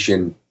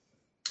interpretation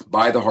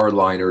by the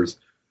hardliners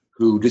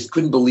who just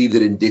couldn't believe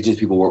that indigenous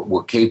people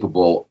were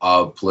capable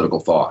of political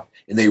thought.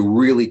 And they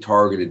really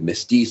targeted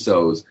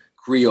mestizos,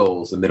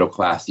 Creoles, the middle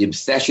class. The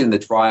obsession in the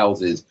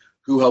trials is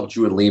who helped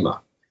you in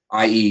Lima,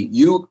 i.e.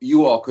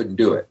 you all couldn't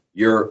do it.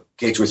 You're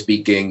Quechua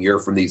speaking, you're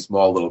from these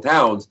small little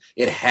towns.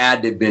 It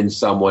had to have been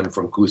someone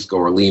from Cusco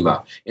or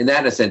Lima. And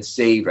that, in a sense,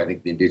 saved, I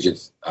think, the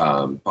indigenous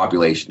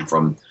population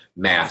from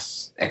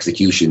mass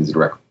executions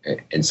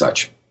and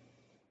such.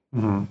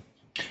 Mm-hmm.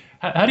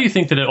 How do you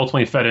think that it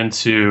ultimately fed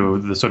into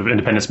the sort of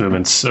independence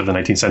movements of the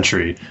 19th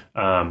century?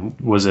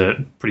 Was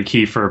it pretty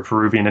key for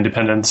Peruvian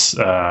independence?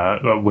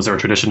 Was there a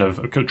tradition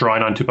of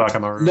drawing on Tupac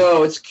Amaru?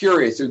 No, it's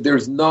curious.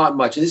 There's not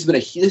much. This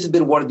has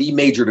been one of the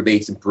major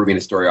debates in Peruvian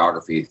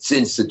historiography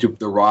since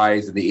the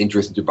rise of the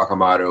interest in Tupac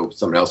Amaru,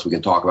 something else we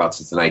can talk about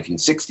since the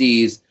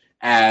 1960s,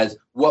 as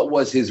what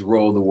was his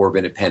role in the War of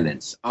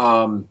Independence.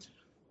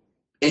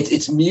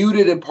 It's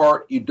muted in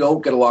part. You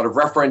don't get a lot of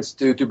reference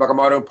to Tupac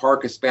Amaru in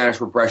part because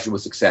Spanish repression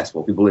was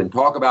successful. People didn't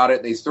talk about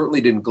it. They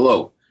certainly didn't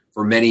gloat.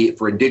 For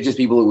indigenous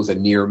people, it was a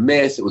near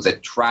miss. It was a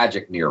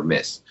tragic near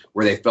miss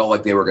where they felt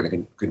like they were going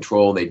to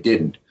control and they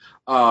didn't.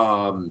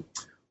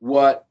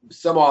 What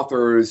some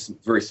authors,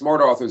 very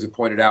smart authors, have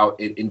pointed out,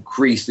 it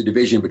increased the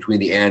division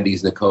between the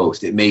Andes and the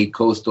coast. It made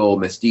coastal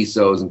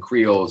mestizos and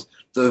Creoles,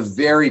 the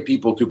very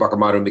people Tupac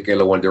Amaru and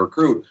Miquela wanted to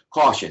recruit,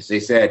 cautious. They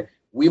said,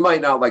 we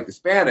might not like the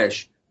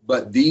Spanish,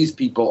 but these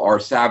people are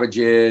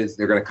savages.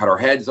 They're going to cut our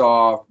heads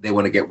off. They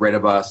want to get rid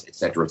of us, et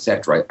cetera, et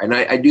cetera. And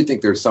I do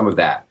think there's some of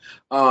that.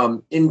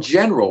 In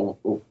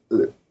general,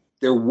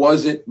 there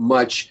wasn't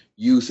much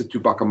use of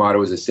Tupac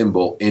Amaru as a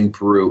symbol in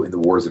Peru in the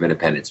Wars of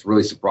Independence.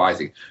 Really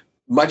surprising.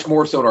 Much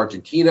more so in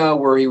Argentina,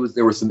 where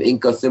there was some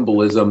Inca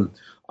symbolism.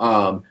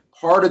 Part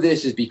of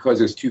this is because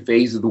there's two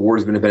phases of the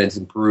Wars of Independence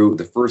in Peru.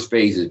 The first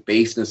phase is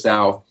based in the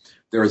South.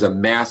 There is a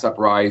mass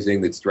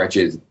uprising that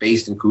stretches,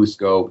 based in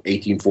Cusco,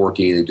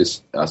 1814. They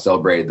just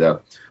celebrated the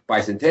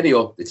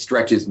bicentennial. It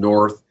stretches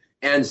north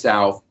and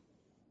south,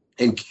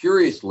 and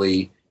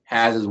curiously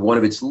has as one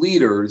of its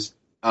leaders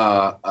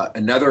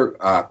another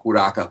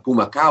curaca,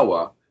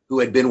 Pumacahua, who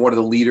had been one of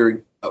the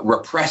leader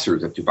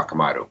repressors of Tupac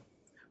Amaru.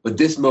 But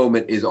this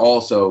moment is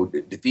also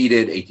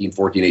defeated,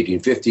 1814,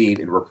 1815,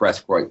 and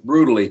repressed quite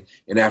brutally.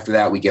 And after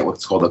that, we get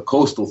what's called the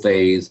coastal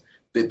phase,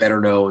 bit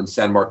better known,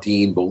 San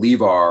Martin,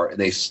 Bolivar, and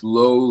they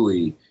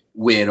slowly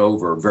win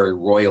over very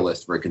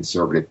royalist, very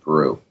conservative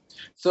Peru.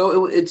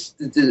 So it's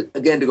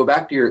again, to go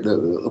back to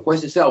the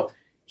question itself,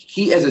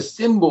 he as a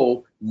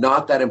symbol,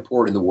 not that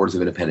important in the Wars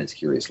of Independence,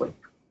 curiously.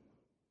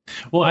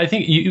 Well, I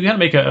think you got to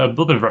make a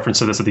little bit of reference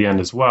to this at the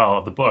end as well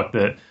of the book,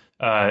 that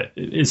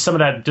is some of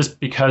that just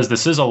because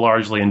this is a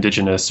largely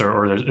indigenous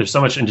or there's so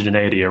much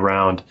indigeneity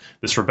around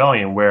this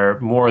rebellion,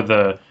 where more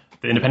the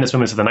independence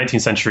movements of the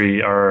 19th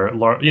century are,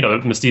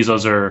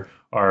 mestizos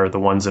are the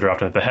ones that are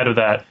often at the head of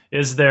that.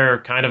 Is there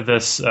kind of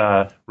this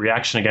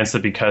reaction against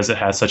it because it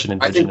has such an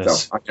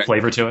indigenous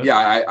flavor to it?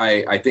 Yeah,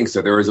 I think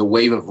so. There is a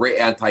wave of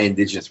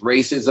anti-indigenous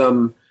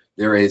racism.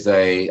 There is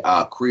a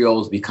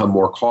Creoles become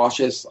more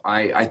cautious.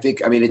 I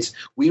think, I mean,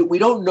 we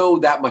don't know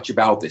that much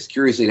about this.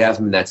 Curiously, it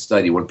hasn't been that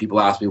study. When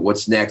people ask me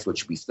what's next, what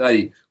should be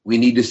studied, we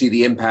need to see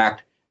the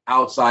impact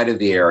outside of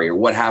the area,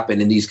 what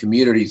happened in these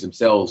communities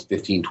themselves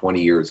 15,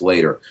 20 years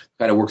later.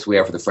 Kind of works way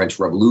after the French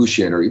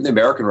Revolution or even the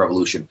American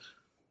Revolution.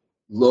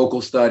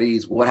 Local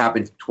studies, what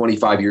happened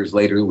 25 years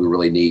later, we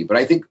really need. But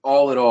I think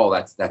all in all,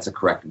 that's a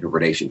correct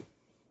interpretation.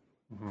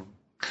 Mm-hmm.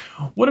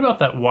 What about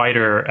that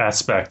wider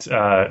aspect?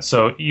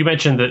 So you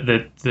mentioned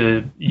that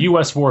the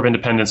U.S. War of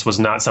Independence was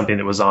not something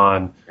that was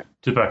on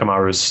Tupac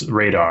Amaru's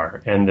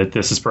radar, and that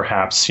this is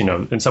perhaps,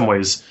 in some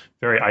ways,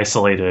 very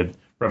isolated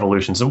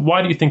revolution. So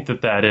why do you think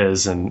that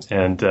is? And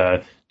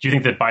do you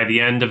think that by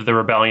the end of the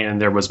rebellion,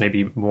 there was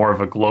maybe more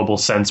of a global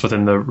sense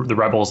within the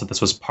rebels that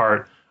this was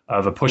part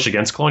of a push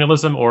against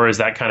colonialism, or is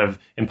that kind of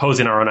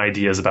imposing our own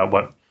ideas about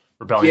what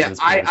rebellion is?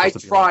 Yeah, I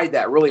tried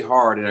that really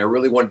hard, and I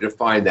really wanted to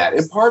find that,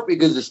 in part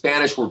because the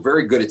Spanish were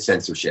very good at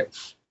censorship,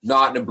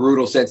 not in a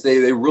brutal sense.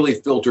 They really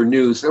filter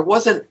news. There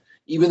wasn't,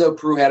 even though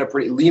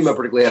Lima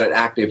particularly had an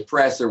active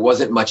press, there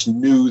wasn't much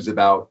news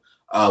about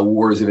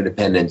wars of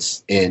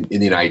independence in the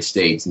United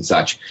States and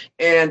such.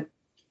 And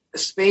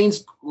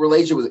Spain's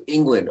relationship with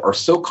England are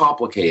so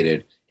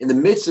complicated. In the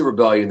midst of the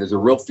rebellion, there's a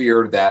real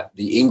fear that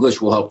the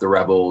English will help the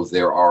rebels.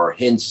 There are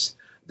hints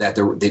that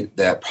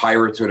that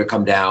pirates are to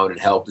come down and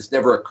help. This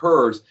never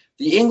occurs.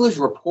 The English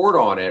report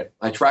on it.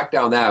 I tracked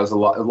down that. It was a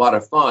lot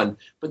of fun.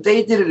 But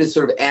they did it as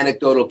sort of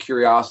anecdotal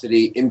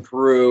curiosity. In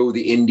Peru,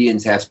 the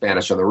Indians have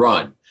Spanish on the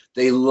run.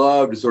 They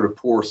love to sort of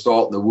pour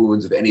salt in the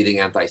wounds of anything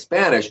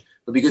anti-Spanish.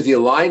 But because the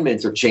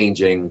alignments are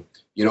changing,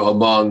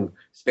 among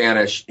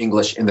Spanish,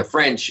 English, and the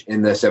French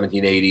in the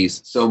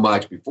 1780s so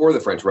much before the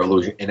French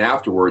Revolution and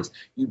afterwards,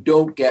 you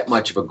don't get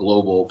much of a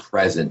global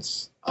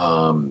presence.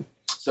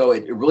 So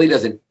it really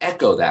doesn't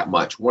echo that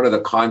much. One of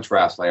the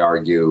contrasts I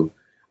argue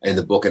in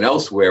the book and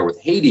elsewhere with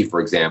Haiti, for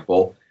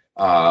example,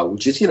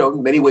 which is,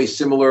 in many ways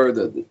similar,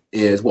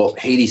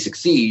 Haiti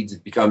succeeds.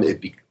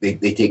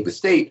 They take the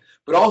state,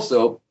 but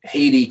also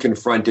Haiti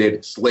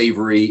confronted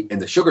slavery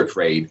and the sugar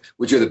trade,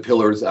 which are the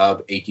pillars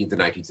of 18th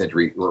and 19th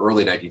century or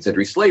early 19th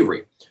century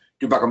slavery.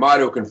 Tupac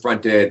Amaru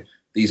confronted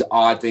these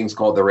odd things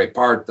called the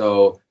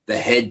reparto, the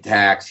head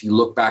tax. He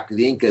looked back to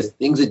the Incas,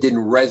 things that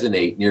didn't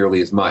resonate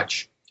nearly as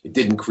much. It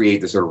didn't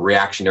create the sort of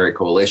reactionary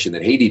coalition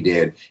that Haiti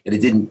did, and it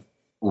didn't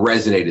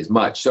resonate as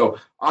much. So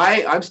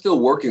I'm still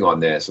working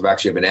on this. I've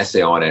actually have an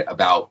essay on it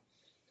about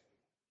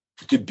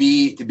to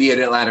be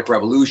an Atlantic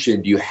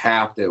Revolution, do you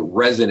have to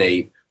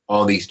resonate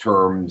on these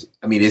terms?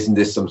 I mean, isn't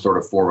this some sort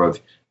of form of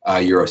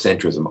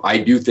Eurocentrism? I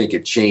do think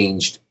it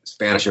changed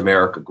Spanish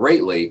America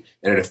greatly,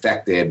 and it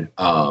affected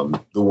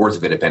the wars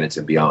of independence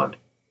and beyond.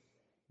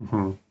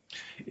 Mm-hmm.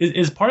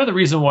 Is part of the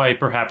reason why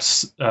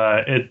perhaps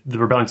the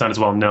rebellion's not as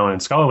well known in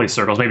scholarly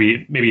circles,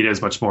 maybe it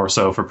is much more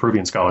so for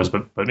Peruvian scholars,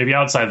 but maybe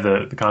outside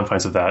the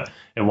confines of that,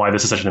 and why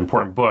this is such an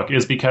important book,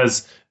 is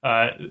because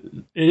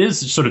it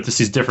is sort of just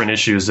these different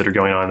issues that are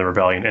going on in the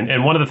rebellion.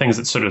 And one of the things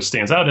that sort of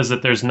stands out is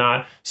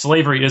that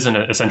slavery isn't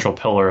a central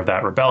pillar of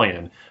that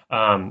rebellion.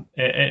 And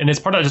it's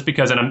part of that just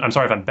because, and I'm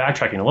sorry if I'm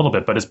backtracking a little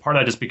bit, but it's part of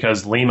that just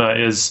because Lima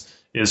is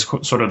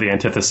sort of the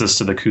antithesis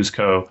to the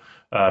Cusco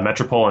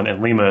metropole,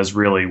 and Lima is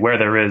really where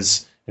there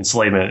is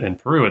enslavement in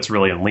Peru. It's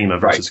really in Lima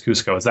versus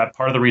Cusco. Is that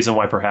part of the reason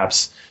why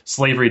perhaps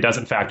slavery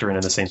doesn't factor in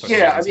the same?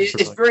 Yeah, I mean,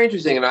 it's very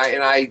interesting, and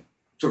I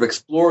sort of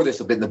explore this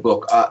a bit in the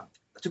book.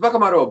 Tupac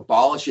Amaru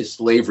abolishes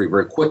slavery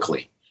very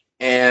quickly,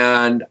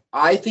 and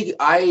I think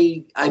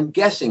I'm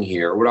guessing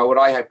here. What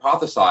I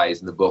hypothesize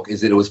in the book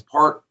is that it was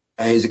part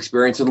of his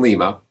experience in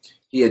Lima.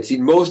 He had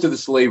seen most of the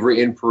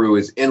slavery in Peru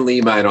is in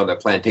Lima and on the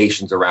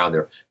plantations around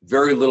there.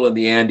 Very little in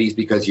the Andes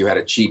because you had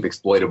a cheap,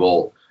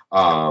 exploitable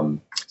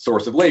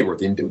source of labor,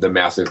 the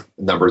massive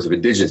numbers of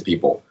indigenous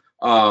people.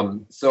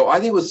 So I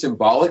think it was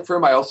symbolic for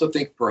him. I also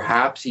think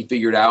perhaps he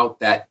figured out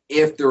that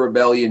if the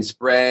rebellion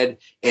spread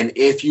and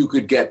if you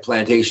could get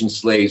plantation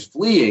slaves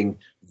fleeing,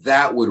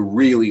 that would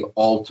really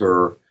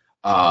alter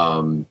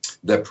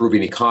the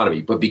Peruvian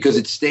economy. But because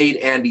it stayed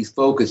Andes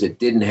focused, it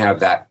didn't have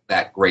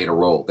that great a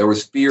role. There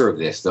was fear of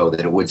this, though, that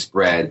it would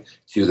spread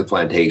to the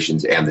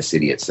plantations and the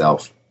city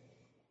itself.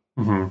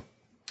 Mm-hmm.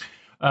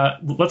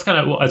 Let's kind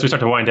of, as we start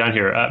to wind down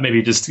here,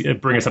 maybe just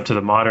bring us up to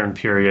the modern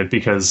period,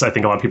 because I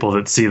think a lot of people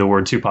that see the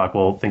word Tupac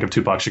will think of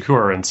Tupac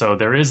Shakur. And so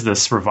there is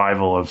this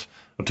revival of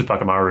Tupac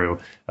Amaru,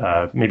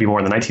 maybe more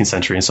in the 19th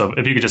century. And so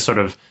if you could just sort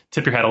of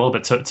tip your hat a little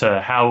bit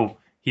to how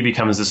he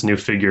becomes this new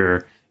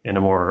figure in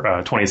a more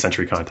 20th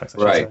century context.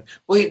 Right. Say.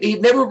 Well,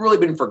 he'd never really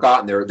been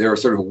forgotten. There are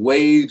sort of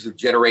waves of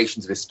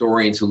generations of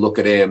historians who look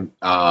at him,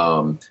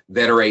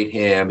 venerate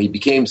him. He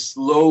became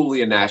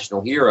slowly a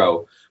national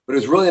hero. But it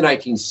was really in the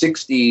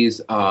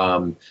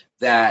 1960s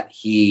that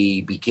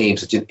he became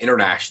such an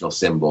international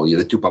symbol.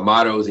 The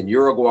Tupamaros in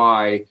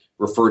Uruguay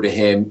referred to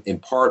him in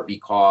part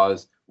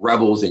because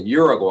rebels in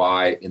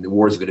Uruguay in the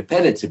Wars of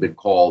Independence had been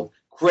called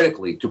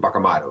critically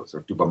Tupacamaros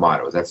or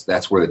Tupamaros.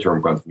 That's where the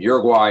term comes from.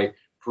 Uruguay.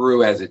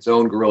 Peru has its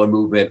own guerrilla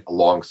movement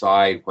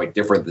alongside, quite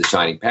different, the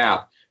Shining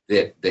Path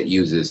that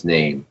uses his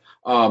name.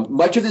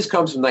 Much of this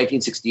comes from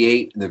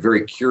 1968 and the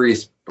very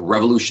curious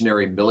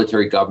revolutionary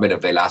military government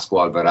of Velasco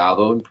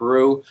Alvarado in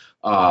Peru.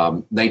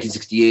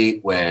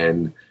 1968,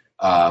 when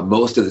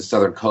most of the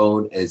Southern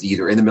Cone is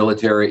either in the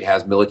military,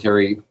 has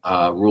military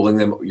ruling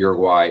them.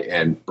 Uruguay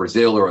and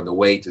Brazil are on the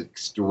way to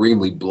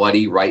extremely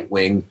bloody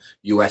right-wing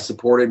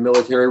U.S.-supported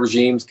military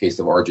regimes, case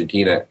of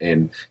Argentina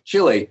and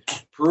Chile.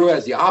 Peru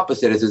has the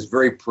opposite, as this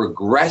very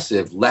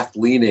progressive,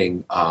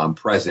 left-leaning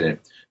president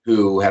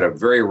who had a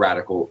very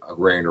radical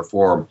agrarian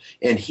reform.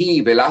 And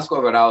Velasco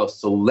Alvarado,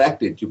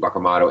 selected Tupac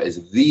Amaru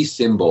as the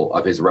symbol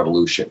of his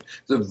revolution.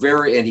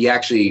 And he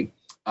actually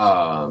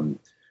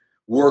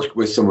worked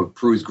with some of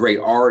Peru's great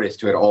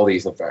artists who had all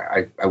these.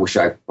 I wish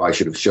I probably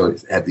should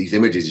have had these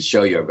images to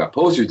show you. I've got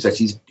posters and such.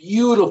 These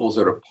beautiful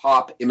sort of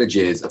pop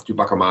images of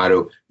Tupac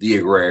Amaru, the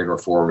agrarian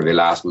reform of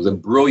Velasco. It was a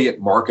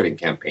brilliant marketing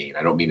campaign.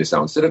 I don't mean to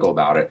sound cynical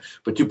about it,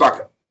 but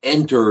Tupac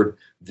entered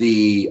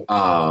the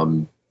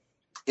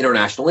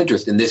international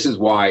interest. And this is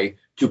why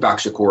Tupac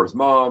Shakur's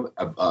mom,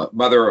 a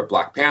mother of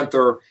Black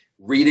Panther,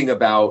 reading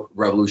about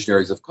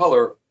revolutionaries of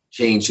color,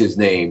 changed his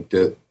name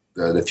to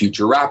the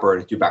future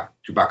rapper,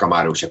 Tupac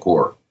Amaru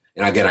Shakur.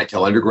 And again, I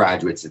tell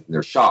undergraduates and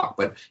they're shocked,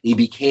 but he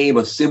became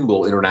a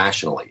symbol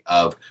internationally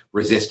of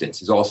resistance.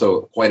 He's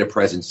also quite a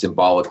presence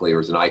symbolically, or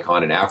as an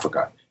icon in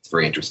Africa. It's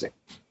very interesting.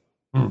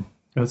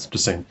 That's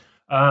interesting.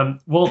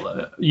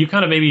 You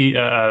kind of maybe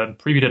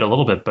previewed it a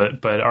little bit,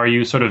 but are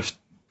you sort of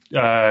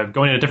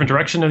going in a different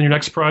direction in your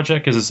next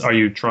project? Are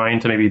you trying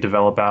to maybe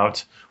develop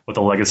out what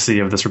the legacy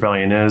of this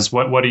rebellion is?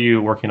 What are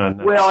you working on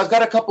now? Well, I've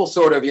got a couple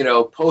sort of,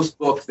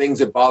 post-book things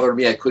that bothered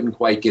me. I couldn't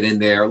quite get in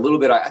there. A little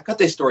bit, I cut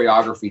the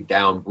historiography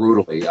down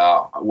brutally.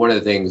 One of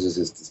the things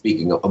is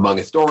speaking among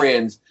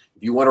historians,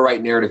 if you want to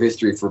write narrative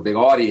history for a big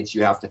audience,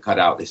 you have to cut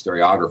out the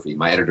historiography.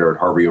 My editor at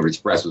Harvard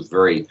University Press was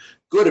very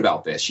good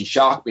about this. She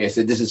shocked me. I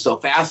said, this is so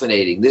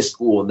fascinating, this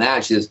school and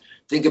that. She says,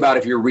 think about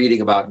if you're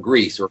reading about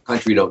Greece or a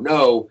country you don't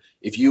know,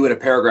 if you in a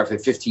paragraph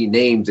have 15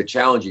 names that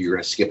challenge you, you're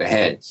going to skip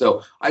ahead.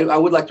 So I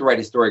would like to write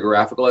a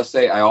historiographical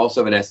essay. I also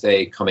have an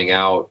essay coming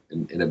out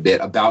in a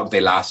bit about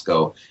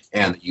Velasco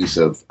and the use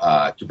of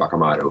Tupac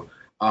Amaru.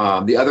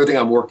 The other thing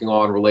I'm working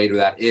on related to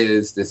that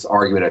is this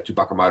argument of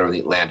Tupac Amaru and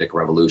the Atlantic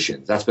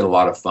revolutions. That's been a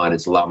lot of fun.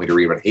 It's allowed me to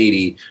read about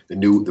Haiti,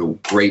 the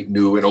great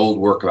new and old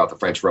work about the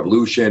French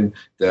Revolution,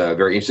 the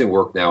very interesting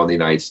work now in the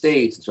United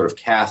States, and sort of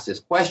cast this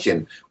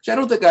question, which I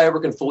don't think I ever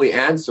can fully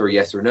answer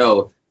yes or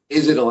no.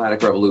 Is it an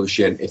Atlantic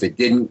revolution if it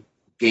didn't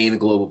gain a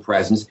global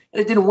presence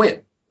and it didn't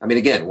win? I mean,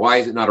 again, why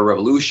is it not a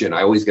revolution?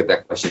 I always get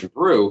that question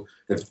through.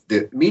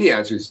 The media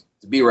answer is,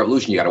 to be a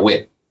revolution, you got to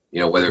win.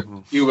 Whether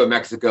Cuba,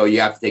 Mexico, you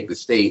have to take the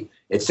state,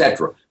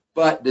 etc.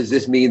 But does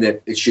this mean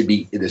that it should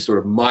be in this sort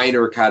of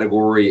minor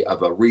category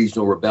of a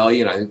regional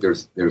rebellion? I think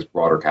there's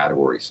broader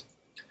categories.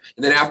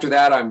 And then after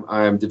that,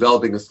 I'm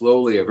developing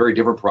slowly a very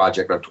different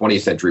project on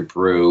 20th century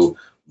Peru,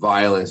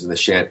 violence and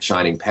the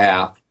shining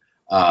path.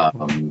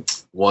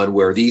 One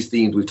where these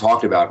themes we've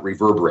talked about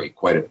reverberate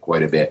quite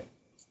a bit.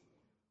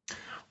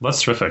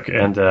 That's terrific.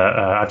 And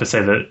I have to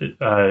say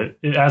that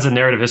as a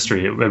narrative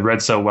history, it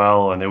read so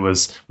well, and it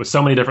was with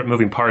so many different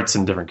moving parts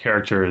and different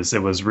characters,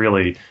 it was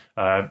really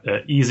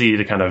easy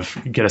to kind of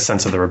get a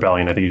sense of the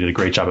rebellion. I think you did a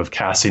great job of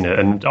casting it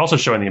and also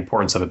showing the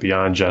importance of it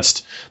beyond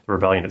just the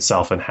rebellion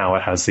itself and how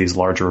it has these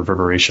larger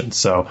reverberations.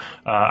 So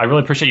I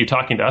really appreciate you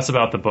talking to us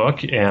about the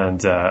book,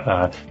 and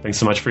thanks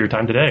so much for your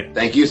time today.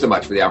 Thank you so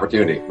much for the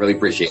opportunity. Really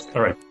appreciate it.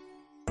 All right.